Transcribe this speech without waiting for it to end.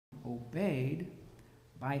obeyed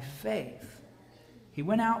by faith. He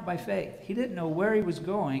went out by faith. He didn't know where he was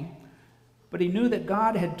going, but he knew that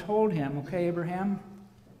God had told him, okay, Abraham,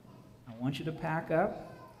 I want you to pack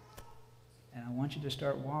up, and I want you to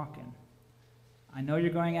start walking. I know you're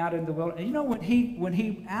going out in the wilderness. And you know, when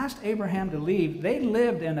he asked Abraham to leave, they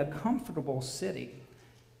lived in a comfortable city.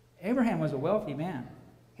 Abraham was a wealthy man.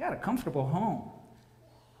 He had a comfortable home.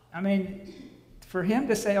 I mean, for him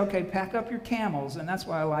to say, okay, pack up your camels, and that's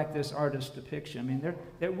why I like this artist's depiction. I mean,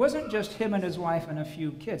 there wasn't just him and his wife and a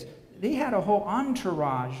few kids. He had a whole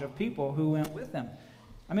entourage of people who went with him.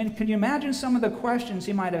 I mean, can you imagine some of the questions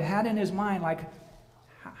he might have had in his mind, like,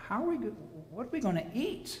 what are we going to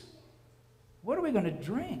eat? What are we going to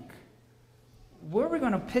drink? Where are we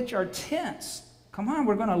going to pitch our tents? Come on,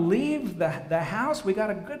 we're going to leave the house. We got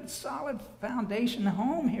a good, solid foundation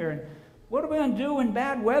home here. And what are we going to do when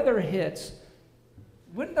bad weather hits?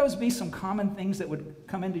 Wouldn't those be some common things that would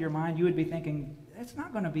come into your mind? You would be thinking, it's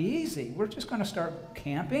not going to be easy. We're just going to start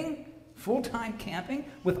camping, full-time camping,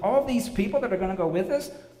 with all these people that are going to go with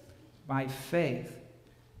us by faith.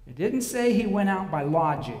 It didn't say he went out by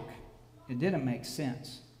logic. It didn't make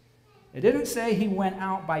sense. It didn't say he went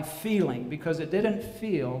out by feeling, because it didn't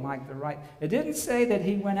feel like the right. It didn't say that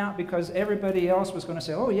he went out because everybody else was going to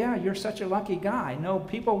say, oh yeah, you're such a lucky guy. No,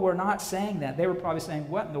 people were not saying that. They were probably saying,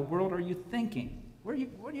 what in the world are you thinking? What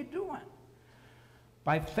are you doing?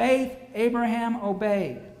 By faith, Abraham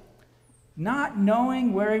obeyed, not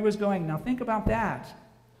knowing where he was going. Now think about that.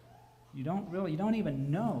 You don't even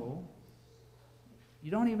know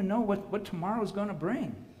what tomorrow is going to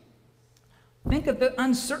bring. Think of the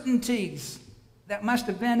uncertainties that must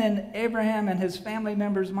have been in Abraham and his family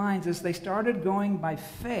members' minds as they started going by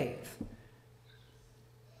faith.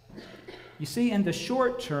 You see, in the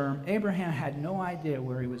short term, Abraham had no idea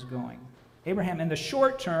where he was going. In the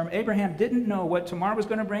short term, Abraham didn't know what tomorrow was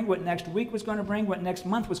going to bring, what next week was going to bring, what next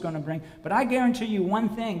month was going to bring. But I guarantee you one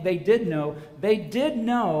thing they did know. They did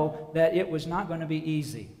know that it was not going to be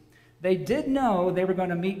easy. They did know they were going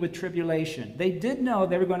to meet with tribulation. They did know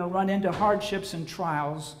they were going to run into hardships and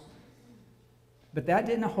trials. But that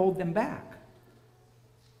didn't hold them back.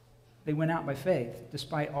 They went out by faith,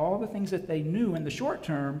 despite all the things that they knew in the short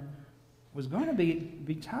term was going to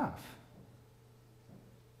be tough.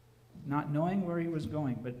 Not knowing where he was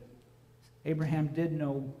going, but Abraham did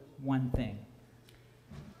know one thing.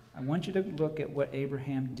 I want you to look at what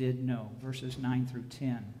Abraham did know, verses 9 through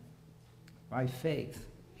 10. By faith,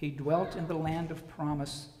 he dwelt in the land of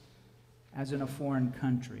promise as in a foreign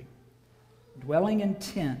country, dwelling in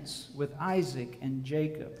tents with Isaac and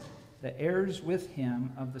Jacob, the heirs with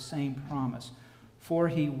him of the same promise. For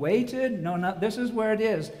he waited. No, this is where it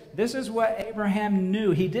is. This is what Abraham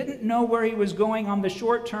knew. He didn't know where he was going on the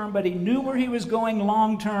short term, but he knew where he was going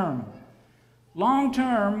long term. Long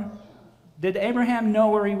term, did Abraham know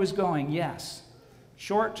where he was going? Yes.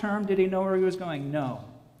 Short term, did he know where he was going? No.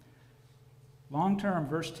 Long term,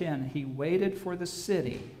 verse 10, he waited for the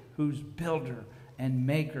city whose builder and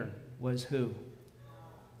maker was who?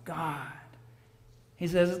 God. He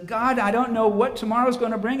says, God, I don't know what tomorrow's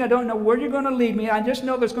going to bring. I don't know where you're going to lead me. I just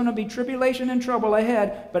know there's going to be tribulation and trouble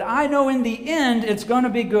ahead. But I know in the end it's going to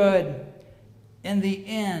be good. In the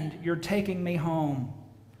end, you're taking me home.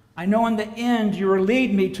 I know in the end you will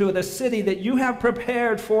lead me to the city that you have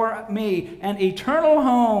prepared for me, an eternal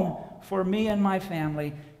home for me and my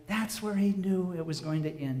family. That's where he knew it was going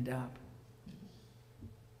to end up.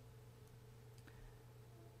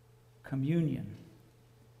 Communion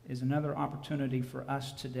is another opportunity for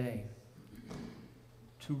us today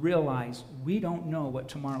to realize we don't know what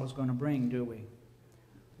tomorrow is going to bring, do we?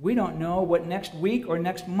 We don't know what next week or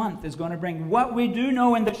next month is going to bring. What we do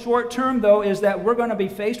know in the short term, though, is that we're going to be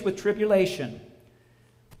faced with tribulation.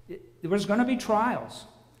 There's going to be trials.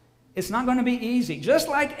 It's not going to be easy. Just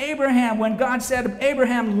like Abraham, when God said,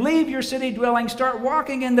 Abraham, leave your city dwelling, start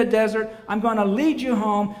walking in the desert, I'm going to lead you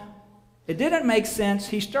home. It didn't make sense.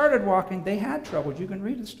 He started walking. They had trouble. You can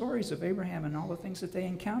read the stories of Abraham and all the things that they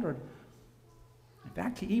encountered. In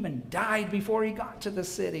fact, he even died before he got to the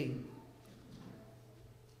city.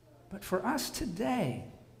 But for us today,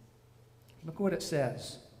 look what it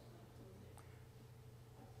says.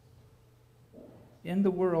 In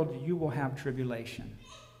the world you will have tribulation.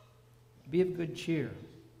 Be of good cheer.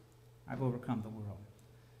 I've overcome the world.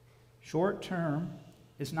 Short term,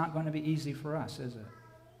 it's not going to be easy for us, is it?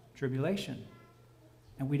 Tribulation.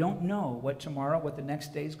 And we don't know what the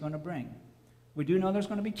next day is going to bring. We do know there's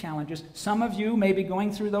going to be challenges. Some of you may be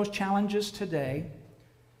going through those challenges today,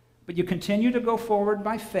 but you continue to go forward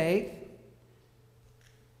by faith.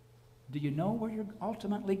 Do you know where you're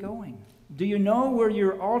ultimately going? Do you know where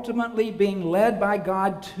you're ultimately being led by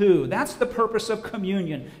God to? That's the purpose of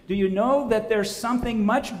communion. Do you know that there's something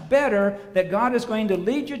much better that God is going to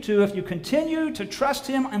lead you to if you continue to trust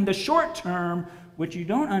Him in the short term, which you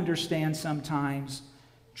don't understand sometimes?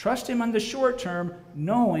 Trust Him in the short term,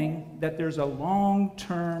 knowing that there's a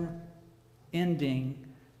long-term ending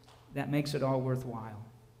that makes it all worthwhile.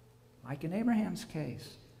 Like in Abraham's case.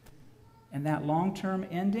 And that long-term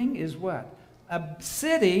ending is what? A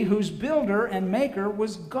city whose builder and maker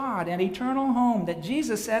was God, an eternal home that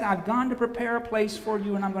Jesus said, I've gone to prepare a place for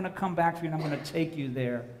you, and I'm going to come back for you, and I'm going to take you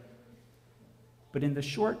there. But in the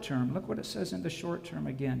short term, look what it says in the short term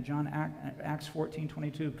again. Acts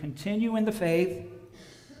 14:22. Continue in the faith,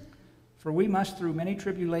 for we must through many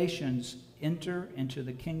tribulations enter into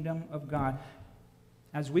the kingdom of God.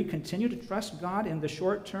 As we continue to trust God in the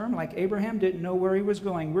short term, like Abraham didn't know where he was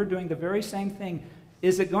going, we're doing the very same thing.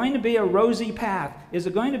 Is it going to be a rosy path? Is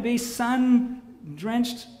it going to be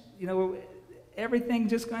sun-drenched, everything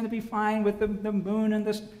just going to be fine with the moon and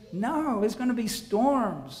this? No, it's going to be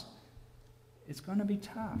storms. It's going to be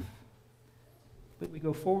tough. But we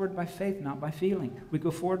go forward by faith, not by feeling. We go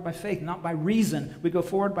forward by faith, not by reason. We go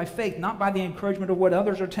forward by faith, not by the encouragement of what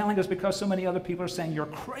others are telling us, because so many other people are saying, you're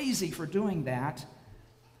crazy for doing that.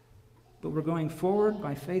 But we're going forward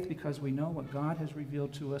by faith because we know what God has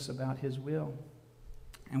revealed to us about His will.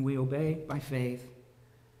 And we obey by faith.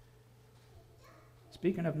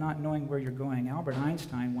 Speaking of not knowing where you're going, Albert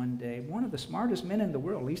Einstein one day, one of the smartest men in the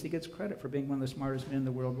world, at least he gets credit for being one of the smartest men in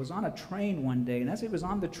the world, was on a train one day. And as he was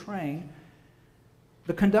on the train,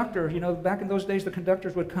 the conductor, back in those days, the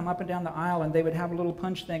conductors would come up and down the aisle and they would have a little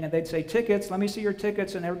punch thing and they'd say, tickets, let me see your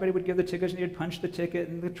tickets. And everybody would give the tickets and he'd punch the ticket.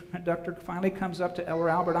 And the conductor finally comes up to where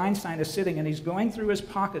Albert Einstein is sitting and he's going through his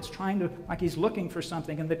pockets like he's looking for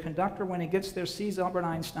something. And the conductor, when he gets there, sees Albert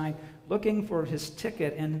Einstein looking for his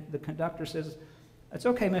ticket. And the conductor says, it's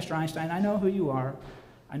okay, Mr. Einstein, I know who you are.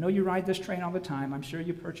 I know you ride this train all the time. I'm sure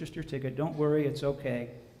you purchased your ticket. Don't worry, it's okay.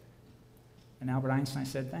 And Albert Einstein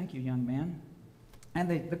said, thank you, young man. And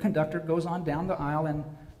the conductor goes on down the aisle, and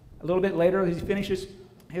a little bit later he finishes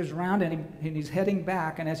his round and he's heading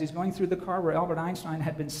back. And as he's going through the car where Albert Einstein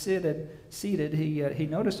had been seated, he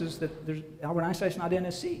notices that Albert Einstein's not in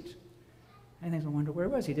his seat. And he's wonder where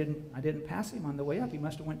was he? I didn't pass him on the way up. He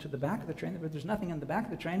must have went to the back of the train, but there's nothing in the back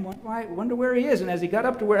of the train. Wonder where he is. And as he got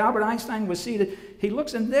up to where Albert Einstein was seated, he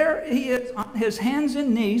looks, and there he is on his hands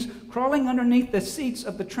and knees, crawling underneath the seats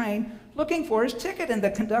of the train, looking for his ticket. And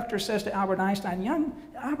the conductor says to Albert Einstein, young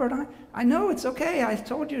Albert, I know it's okay. I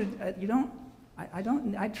told you,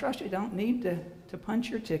 I trust you. Don't need to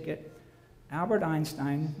punch your ticket. Albert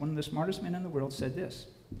Einstein, one of the smartest men in the world, said this: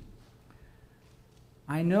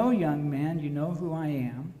 I know, young man, you know who I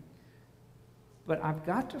am, but I've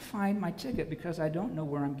got to find my ticket because I don't know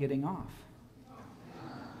where I'm getting off.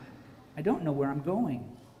 I don't know where I'm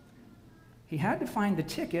going. He had to find the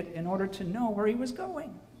ticket in order to know where he was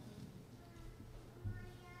going.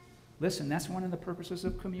 Listen, that's one of the purposes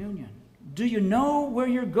of communion. Do you know where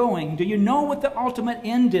you're going? Do you know what the ultimate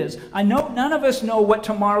end is? I know none of us know what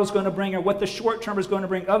tomorrow's going to bring or what the short term is going to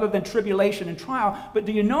bring other than tribulation and trial, but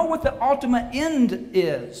do you know what the ultimate end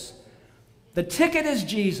is? The ticket is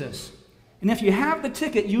Jesus. And if you have the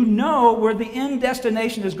ticket, you know where the end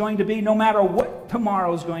destination is going to be, no matter what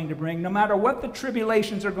tomorrow is going to bring, no matter what the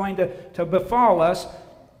tribulations are going to befall us.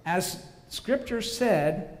 As Scripture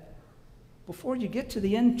said, before you get to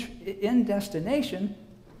the end destination,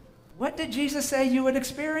 what did Jesus say you would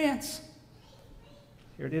experience?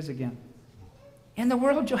 Here it is again. In the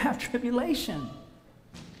world you'll have tribulation,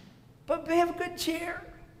 but be of good cheer.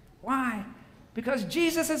 Why? Because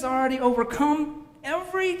Jesus has already overcome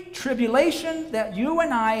every tribulation that you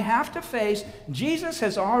and I have to face. Jesus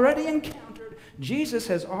has already encountered. Jesus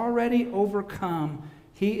has already overcome.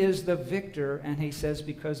 He is the victor, and he says,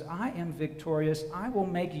 because I am victorious, I will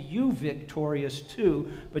make you victorious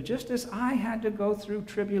too. But just as I had to go through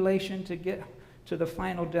tribulation to get to the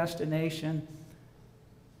final destination,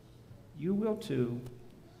 you will too.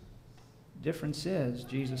 Difference is,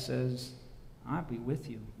 Jesus says, I'll be with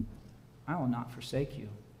you. I will not forsake you.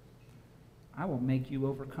 I will make you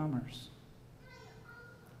overcomers.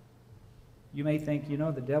 You may think,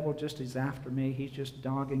 the devil just is after me. He's just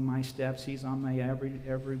dogging my steps. He's on my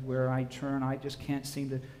everywhere I turn. I just can't seem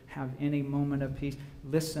to have any moment of peace.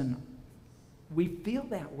 Listen, we feel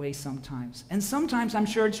that way sometimes. And sometimes I'm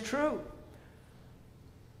sure it's true.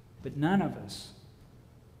 But none of us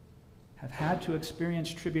have had to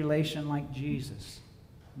experience tribulation like Jesus.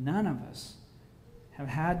 None of us have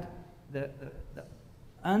had the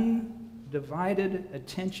undivided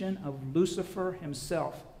attention of Lucifer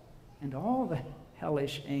himself and all the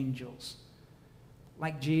hellish angels,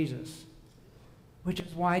 like Jesus. Which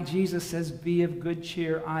is why Jesus says, be of good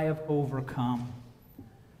cheer, I have overcome.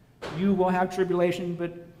 You will have tribulation,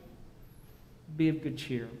 but be of good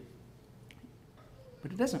cheer.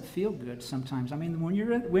 But it doesn't feel good sometimes. I mean, when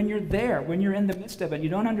you're there, when you're in the midst of it, you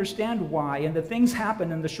don't understand why, and the things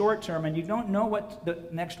happen in the short term, and you don't know what the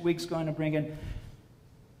next week's going to bring in.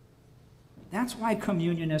 That's why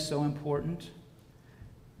communion is so important.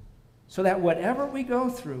 So that whatever we go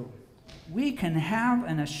through, we can have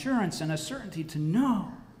an assurance and a certainty to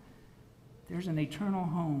know there's an eternal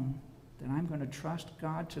home that I'm going to trust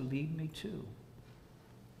God to lead me to.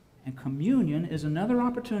 And communion is another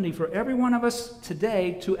opportunity for every one of us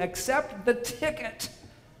today to accept the ticket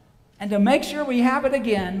and to make sure we have it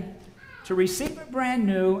again, to receive it brand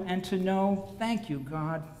new, and to know, thank you,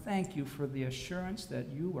 God, thank you for the assurance that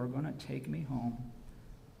you are going to take me home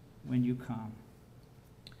when you come.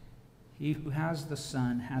 He who has the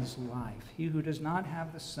Son has life. He who does not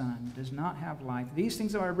have the Son does not have life. These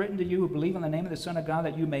things are written to you who believe in the name of the Son of God,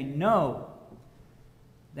 that you may know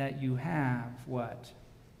that you have what?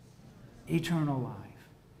 Eternal life.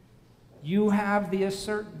 You have the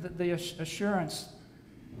assurance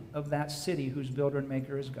of that city whose builder and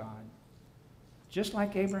maker is God. Just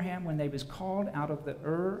like Abraham when they was called out of the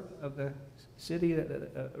Ur of the city,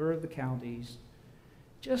 Ur of the Chaldees.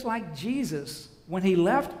 Just like Jesus, when he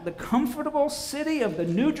left the comfortable city of the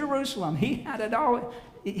New Jerusalem, he had it all.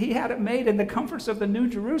 He had it made in the comforts of the New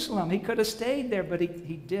Jerusalem. He could have stayed there, but he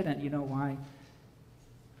didn't. You know why?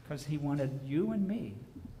 Because he wanted you and me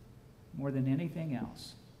more than anything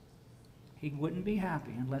else. He wouldn't be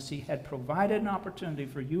happy unless he had provided an opportunity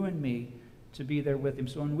for you and me to be there with him.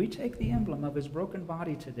 So when we take the emblem of his broken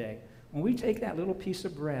body today, when we take that little piece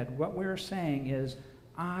of bread, what we're saying is,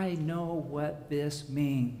 I know what this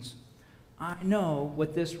means. I know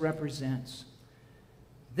what this represents.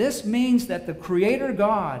 This means that the Creator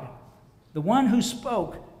God, the one who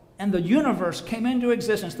spoke and the universe came into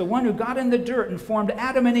existence, the one who got in the dirt and formed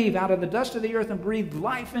Adam and Eve out of the dust of the earth and breathed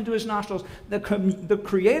life into his nostrils, the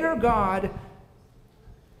Creator God,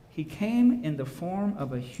 he came in the form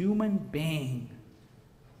of a human being,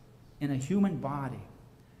 in a human body,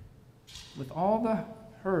 with all the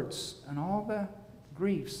hurts and all the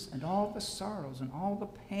griefs and all the sorrows and all the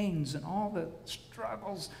pains and all the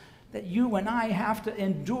struggles that you and I have to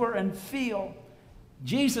endure and feel.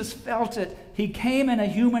 Jesus felt it. He came in a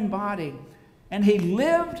human body, and he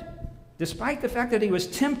lived, despite the fact that he was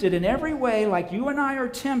tempted in every way like you and I are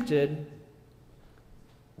tempted,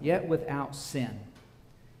 yet without sin.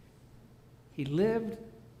 He lived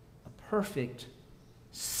a perfect,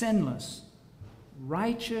 sinless,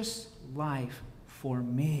 righteous life for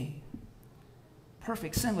me.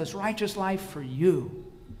 Perfect, sinless, righteous life for you.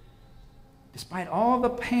 Despite all the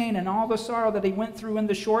pain and all the sorrow that he went through in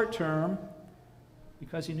the short term,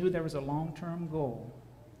 because he knew there was a long-term goal,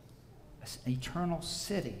 an eternal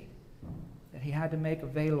city that he had to make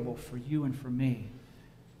available for you and for me.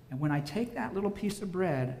 And when I take that little piece of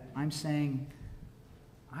bread, I'm saying,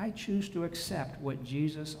 I choose to accept what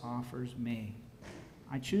Jesus offers me.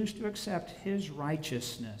 I choose to accept his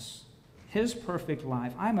righteousness, his perfect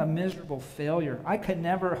life. I'm a miserable failure. I could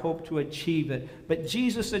never hope to achieve it. But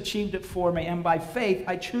Jesus achieved it for me. And by faith,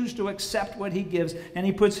 I choose to accept what he gives. And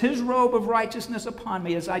he puts his robe of righteousness upon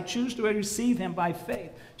me as I choose to receive him by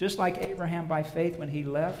faith. Just like Abraham by faith when he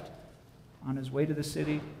left on his way to the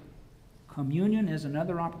city. Communion is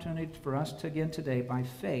another opportunity for us to, again today, by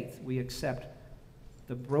faith, we accept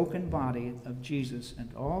the broken body of Jesus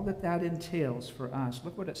and all that that entails for us.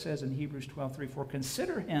 Look what it says in Hebrews 12:3. For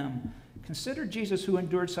consider Jesus who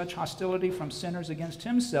endured such hostility from sinners against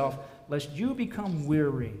himself, lest you become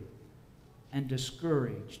weary and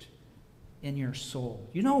discouraged in your soul.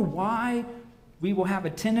 You know why we will have a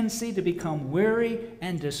tendency to become weary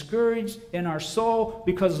and discouraged in our soul?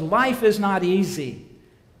 Because life is not easy.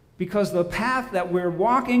 Because the path that we're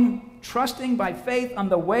walking, trusting by faith on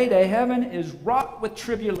the way to heaven, is wrought with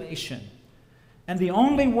tribulation. And the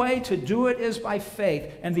only way to do it is by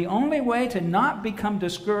faith. And the only way to not become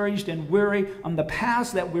discouraged and weary on the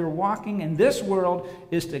paths that we're walking in this world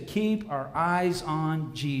is to keep our eyes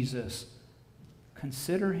on Jesus.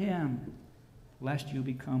 Consider him, lest you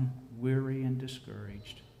become weary and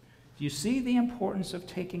discouraged. Do you see the importance of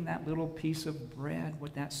taking that little piece of bread,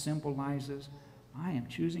 what that symbolizes? I am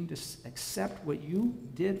choosing to accept what you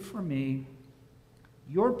did for me,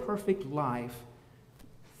 your perfect life.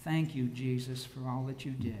 Thank you, Jesus, for all that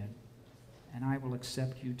you did. And I will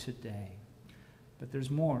accept you today. But there's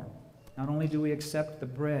more. Not only do we accept the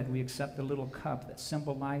bread, we accept the little cup that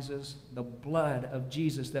symbolizes the blood of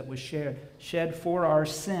Jesus that was shed for our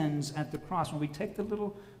sins at the cross. When we take the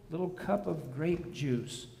little cup of grape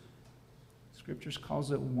juice, Scriptures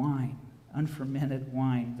calls it wine, unfermented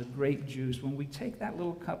wine, the grape juice. When we take that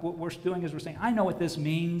little cup, what we're doing is we're saying, I know what this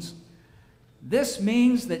means. This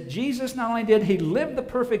means that Jesus not only did he live the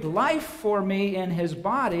perfect life for me in his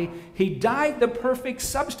body, he died the perfect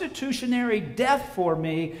substitutionary death for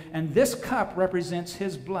me, and this cup represents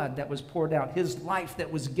his blood that was poured out, his life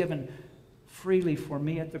that was given freely for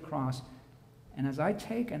me at the cross. And as I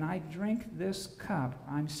take and I drink this cup,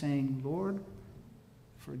 I'm saying, Lord,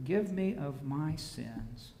 forgive me of my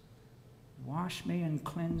sins. Wash me and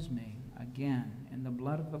cleanse me again in the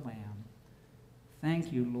blood of the Lamb.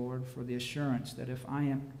 Thank you, Lord, for the assurance that if I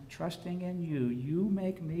am trusting in you, you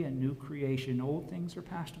make me a new creation. Old things are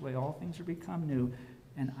passed away, all things are become new,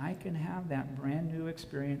 and I can have that brand new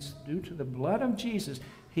experience due to the blood of Jesus.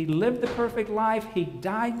 He lived the perfect life, he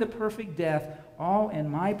died the perfect death, all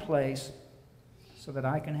in my place, so that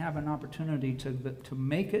I can have an opportunity to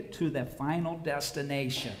make it to the final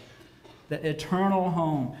destination, the eternal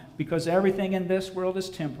home, because everything in this world is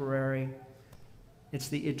temporary. It's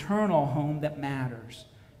the eternal home that matters.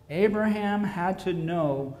 Abraham had to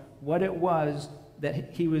know what it was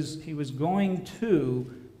that he was going to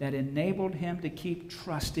that enabled him to keep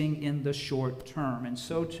trusting in the short term. And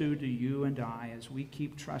so too do you and I as we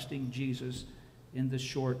keep trusting Jesus in the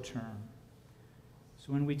short term.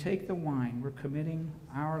 So when we take the wine, we're committing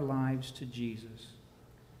our lives to Jesus.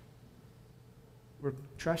 We're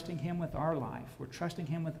trusting him with our life. We're trusting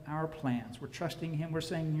him with our plans. We're trusting him. We're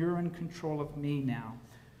saying, you're in control of me now.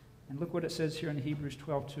 And look what it says here in Hebrews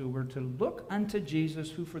 12:2. We're to look unto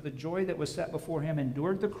Jesus, who for the joy that was set before him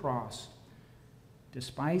endured the cross,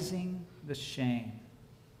 despising the shame.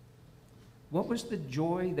 What was the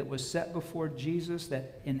joy that was set before Jesus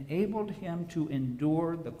that enabled him to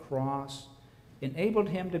endure the cross, enabled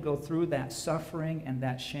him to go through that suffering and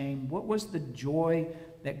that shame? What was the joy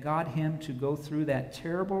that got him to go through that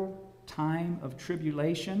terrible time of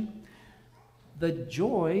tribulation? The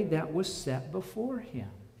joy that was set before him.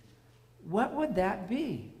 What would that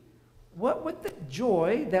be? What would the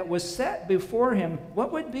joy that was set before him,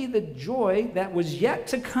 what would be the joy that was yet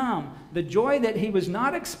to come? The joy that he was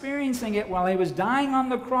not experiencing it while he was dying on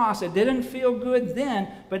the cross. It didn't feel good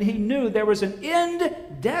then, but he knew there was an end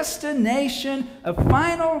destination, a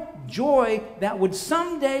final joy that would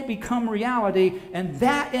someday become reality, and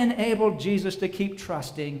that enabled Jesus to keep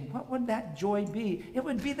trusting. What would that joy be? It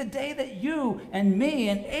would be the day that you and me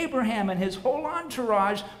and Abraham and his whole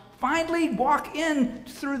entourage finally walk in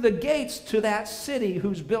through the gates to that city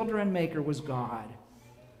whose builder and maker was God.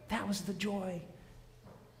 That was the joy.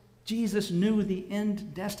 Jesus knew the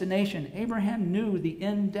end destination. Abraham knew the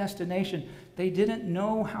end destination. They didn't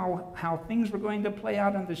know how things were going to play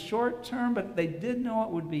out in the short term, but they did know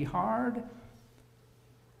it would be hard.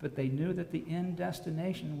 But they knew that the end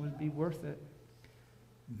destination would be worth it.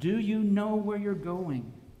 Do you know where you're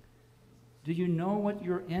going? Do you know what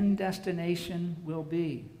your end destination will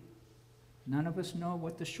be? None of us know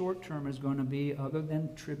what the short term is going to be other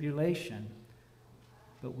than tribulation.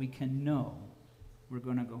 But we can know we're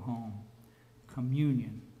going to go home.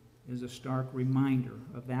 Communion is a stark reminder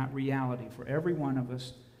of that reality for every one of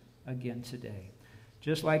us again today.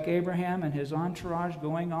 Just like Abraham and his entourage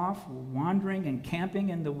going off, wandering and camping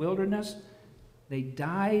in the wilderness, they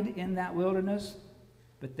died in that wilderness,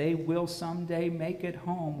 but they will someday make it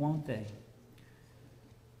home, won't they?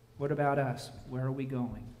 What about us? Where are we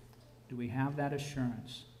going? Do we have that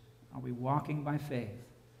assurance? Are we walking by faith?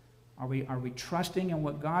 Are we trusting in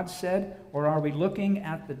what God said, or are we looking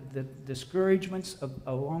at the discouragements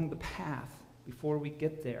along the path before we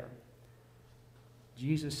get there?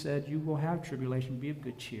 Jesus said, you will have tribulation, be of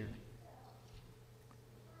good cheer.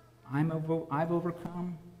 I've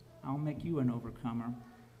overcome, I'll make you an overcomer.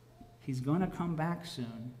 He's going to come back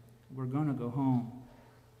soon. We're going to go home.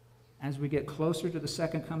 As we get closer to the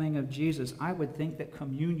second coming of Jesus, I would think that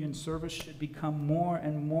communion service should become more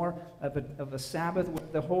and more of a Sabbath where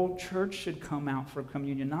the whole church should come out for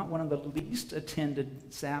communion. Not one of the least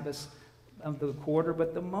attended Sabbaths of the quarter,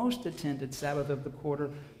 but the most attended Sabbath of the quarter,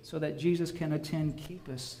 so that Jesus can keep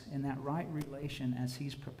us in that right relation as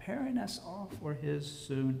he's preparing us all for his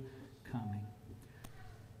soon coming.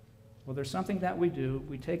 Well, there's something that we do.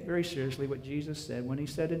 We take very seriously what Jesus said when he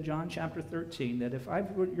said in John chapter 13 that if I,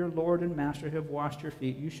 your Lord and Master, have washed your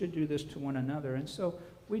feet, you should do this to one another. And so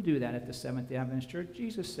we do that at the Seventh-day Adventist Church.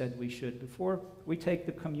 Jesus said we should. Before we take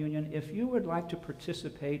the communion, if you would like to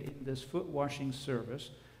participate in this foot washing service,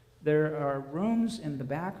 there are rooms in the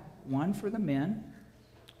back, one for the men,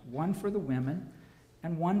 one for the women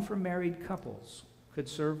and one for married couples. Could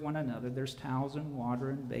serve one another. There's towels and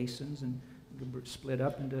water and basins and split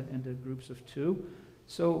up into groups of two.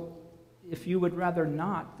 So if you would rather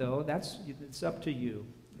not, though, it's up to you.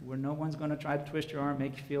 Where no one's going to try to twist your arm,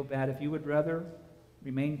 make you feel bad. If you would rather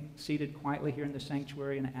remain seated quietly here in the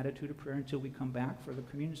sanctuary in an attitude of prayer until we come back for the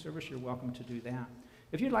communion service, you're welcome to do that.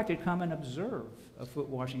 If you'd like to come and observe a foot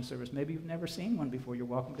washing service, maybe you've never seen one before, you're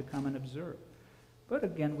welcome to come and observe. But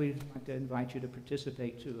again, we'd like to invite you to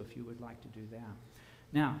participate too if you would like to do that.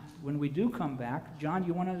 Now, when we do come back, John,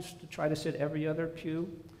 you want us to try to sit every other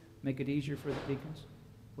pew, make it easier for the deacons?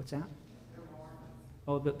 What's that?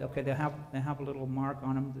 Oh, okay, they have a little mark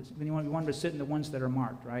on them. You want them to sit in the ones that are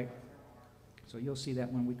marked, right? So you'll see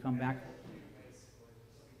that when we come back.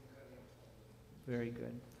 Very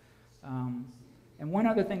good. And one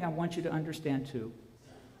other thing I want you to understand too.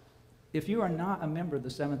 If you are not a member of the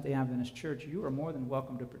Seventh-day Adventist Church, you are more than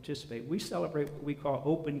welcome to participate. We celebrate what we call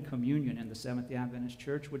open communion in the Seventh-day Adventist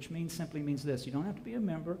Church, which simply means this. You don't have to be a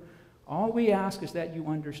member. All we ask is that you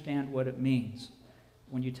understand what it means.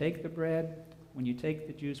 When you take the bread, when you take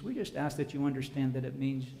the juice, we just ask that you understand that it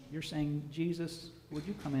means you're saying, Jesus, would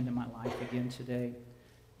you come into my life again today?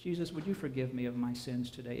 Jesus, would you forgive me of my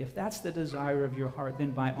sins today? If that's the desire of your heart,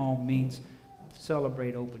 then by all means,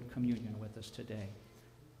 celebrate open communion with us today.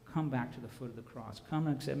 Come back to the foot of the cross. Come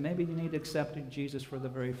and accept. Maybe you need to accept Jesus for the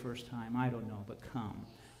very first time. I don't know, but come.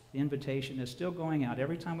 The invitation is still going out.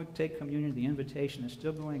 Every time we take communion, the invitation is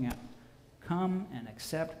still going out. Come and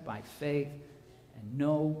accept by faith and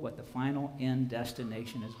know what the final end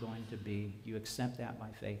destination is going to be. You accept that by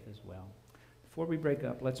faith as well. Before we break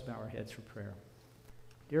up, let's bow our heads for prayer.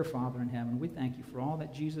 Dear Father in heaven, we thank you for all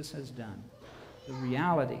that Jesus has done, the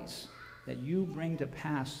realities that you bring to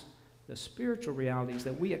pass, the spiritual realities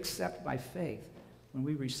that we accept by faith when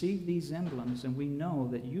we receive these emblems and we know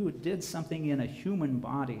that you did something in a human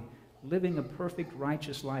body, living a perfect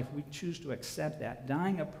righteous life. We choose to accept that.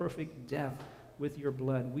 Dying a perfect death with your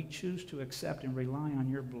blood. We choose to accept and rely on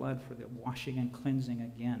your blood for the washing and cleansing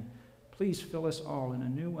again. Please fill us all in a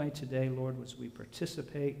new way today, Lord, as we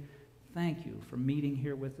participate. Thank you for meeting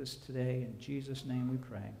here with us today. In Jesus' name we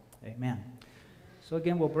pray. Amen. So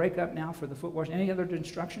again, we'll break up now for the foot wash. Any other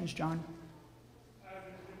instructions, John? The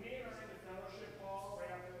men are in the fellowship hall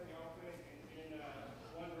right out there in the open, and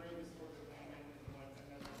one room is for the women, and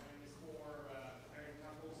another room is for married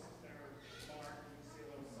couples that are marked. You can see a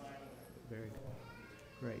little sign. Very good.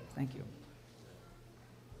 Great. Thank you.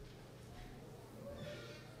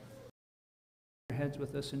 Your heads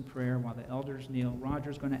with us in prayer while the elders kneel.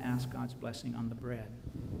 Roger's going to ask God's blessing on the bread.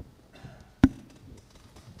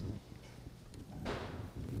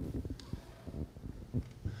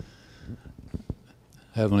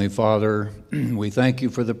 Heavenly Father, we thank you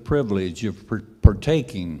for the privilege of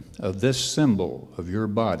partaking of this symbol of your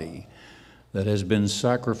body that has been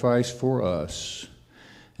sacrificed for us.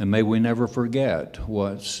 And may we never forget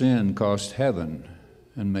what sin cost heaven,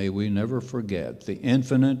 and may we never forget the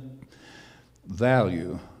infinite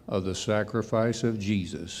value of the sacrifice of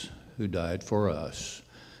Jesus who died for us.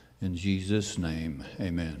 In Jesus' name,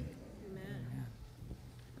 amen.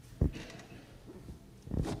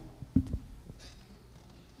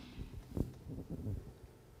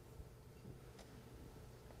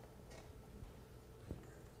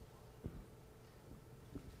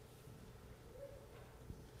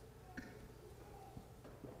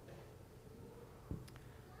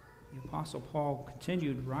 Apostle Paul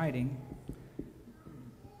continued writing,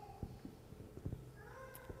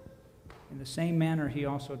 in the same manner he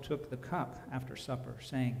also took the cup after supper,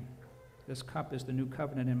 saying, "This cup is the new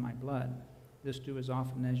covenant in my blood. This do as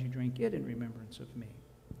often as you drink it in remembrance of me."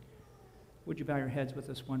 Would you bow your heads with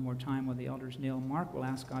us one more time while the elders kneel? Mark will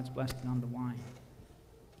ask God's blessing on the wine.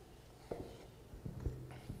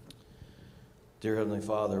 Dear Heavenly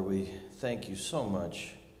Father, we thank you so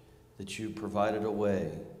much that you provided a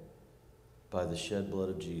way by the shed blood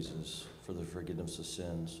of Jesus for the forgiveness of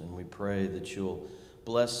sins. And we pray that you'll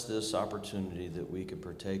bless this opportunity that we could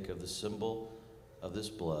partake of the symbol of this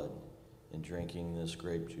blood in drinking this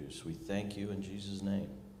grape juice. We thank you in Jesus' name.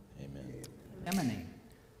 Amen. Hymning.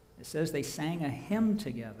 It says they sang a hymn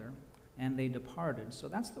together and they departed. So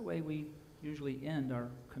that's the way we usually end our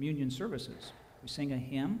communion services. We sing a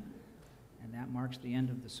hymn and that marks the end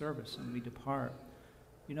of the service and we depart.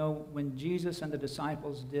 You know, when Jesus and the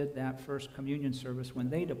disciples did that first communion service, when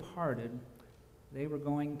they departed, they were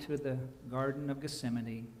going to the Garden of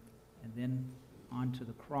Gethsemane and then on to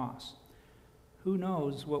the cross. Who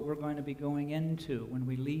knows what we're going to be going into when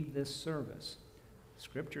we leave this service?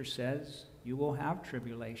 Scripture says you will have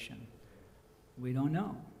tribulation. We don't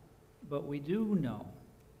know, but we do know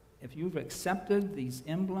if you've accepted these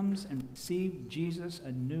emblems and received Jesus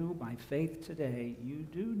anew by faith today, you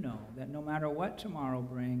do know that no matter what tomorrow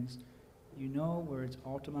brings, you know where it's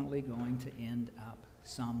ultimately going to end up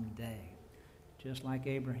someday. Just like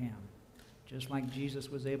Abraham, just like Jesus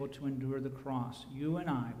was able to endure the cross, you and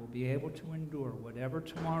I will be able to endure whatever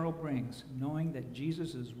tomorrow brings, knowing that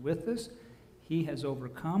Jesus is with us. He has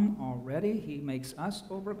overcome already. He makes us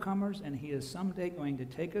overcomers, and he is someday going to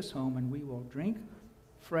take us home, and we will drink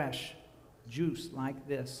fresh juice like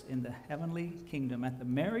this in the heavenly kingdom at the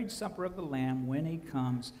marriage supper of the Lamb when he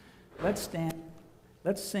comes. Let's stand.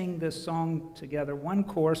 Let's sing this song together. One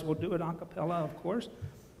chorus. We'll do it a cappella, of course,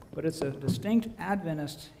 but it's a distinct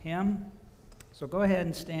Adventist hymn. So go ahead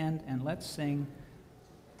and stand, and let's sing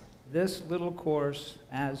this little chorus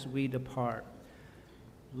as we depart.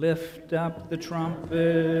 Lift up the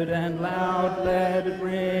trumpet and loud let it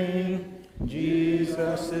ring.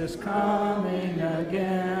 Jesus is coming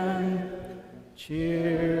again.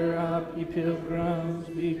 Cheer up, ye pilgrims,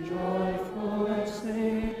 be joyful and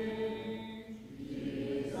sing.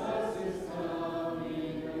 Jesus is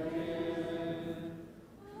coming again.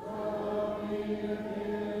 Coming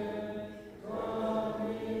again.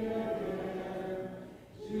 Coming again.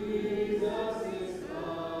 Jesus is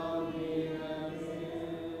coming again.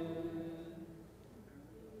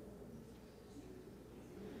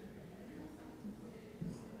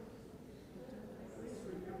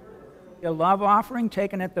 A love offering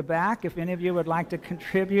taken at the back. If any of you would like to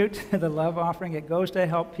contribute to the love offering, it goes to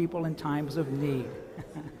help people in times of need.